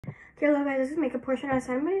Hello guys, this is makeup portion. I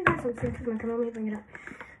decided I'm going to use my sunscreen because my grandma made me bring it up.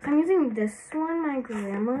 So I'm using this one, my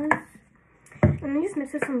grandma's. And I just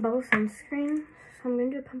mix with some bubble sunscreen. So I'm going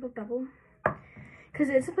to do a pump of bubble. Because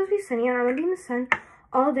it's supposed to be sunny and I'm going to be in the sun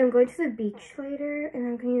all day. I'm going to the beach later and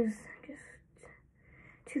I'm going to use just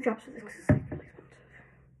 2 drops of this because it's like really expensive.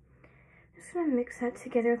 Just going to mix that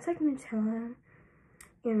together. It's like Nutella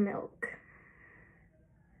and milk.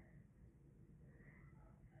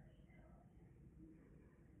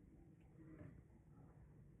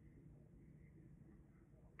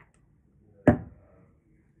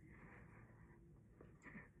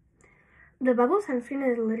 The bubble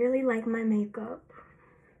sunscreen is literally like my makeup.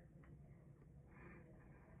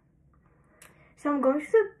 So I'm going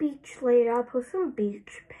to the beach later. I'll post some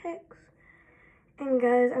beach pics. And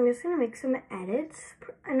guys, I'm just gonna make some edits.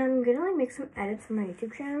 And I'm gonna like make some edits for my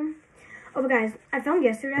YouTube channel. Oh, but guys, I filmed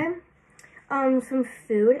yesterday some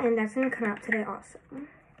food and that's gonna come out today also.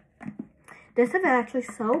 This stuff is actually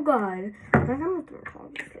so good. I'm with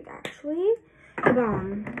dermatologist like actually.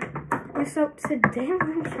 So today I'm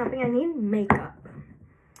going shopping. I need makeup.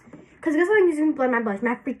 Because guess what I'm using to blend my blush?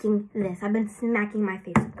 Not freaking this. I've been smacking my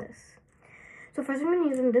face with this. So first I'm going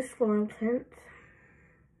to use this floral tint.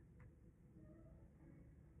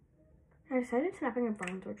 I decided to not bring a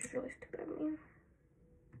bronzer, which is really stupid of me.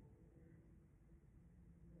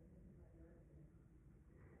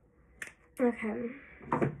 Okay.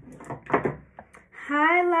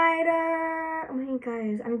 Highlighter. Oh my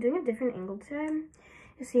guys, I'm doing a different angle today.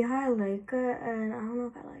 You see how I like it, and I don't know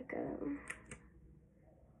if I like it.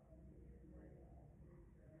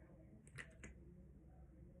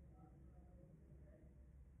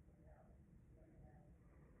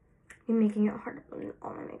 You're making it hard to blend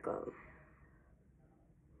all my makeup.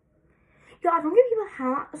 Yo, I don't give people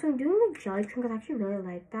how. So I'm doing like jelly trim because I actually really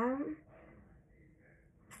like that.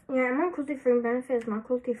 Yeah, I'm on cruelty free. Benefit is not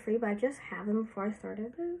cruelty free, but I just have them before I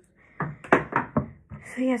started this.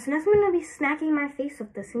 So yeah, so next I'm gonna be smacking my face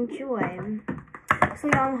with this. Enjoy. So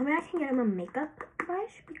y'all, I'm hoping I can get him a makeup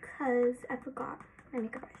brush because I forgot my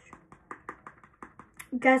makeup brush.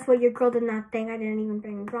 Guess what? Your girl did not think I didn't even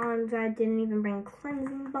bring bronzer. I didn't even bring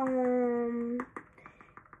cleansing balm.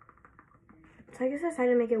 So I guess I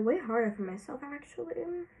decided to make it way harder for myself actually.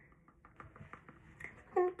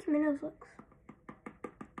 And Kimina's looks.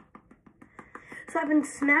 So I've been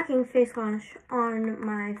smacking face wash on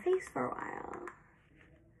my face for a while.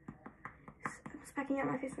 So I was smacking out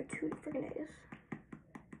my face for 2 freaking days.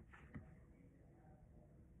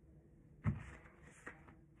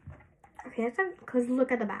 Okay, that's because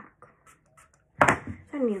look at the back. So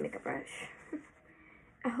I need a makeup brush.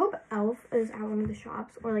 I hope e.l.f. is at one of the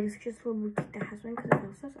shops or like it's just a little boutique that has one because if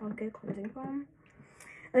it says I'll get a cleansing balm.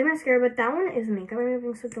 I like mascara, but that one is makeup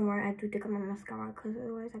removing, so don't worry, I do take up my mascara because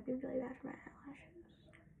otherwise I'd be really bad for my eyelashes.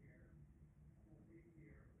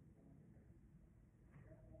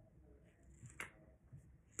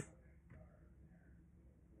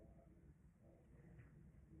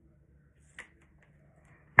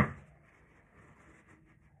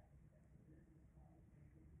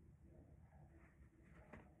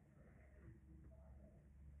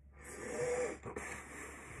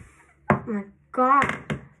 Oh my god.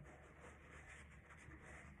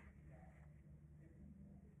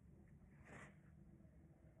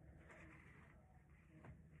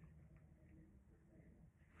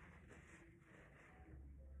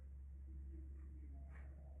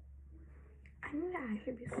 I need to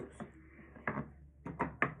actually be so sorry.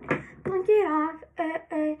 Blink it off.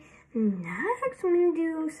 Next, I'm gonna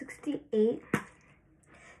do 68.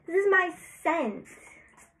 This is my scent.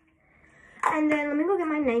 And then let me go get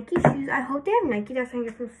my Nike shoes. I hope they have Nike there so I can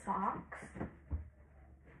get some socks.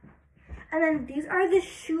 And then these are the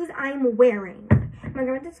shoes I'm wearing. My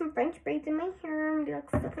grandma did some French braids in my hair. I'm gonna do like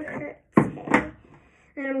super pretty. And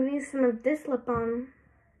then I'm gonna use some of this lip balm.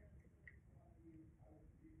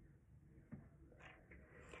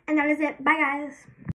 And that is it. Bye guys.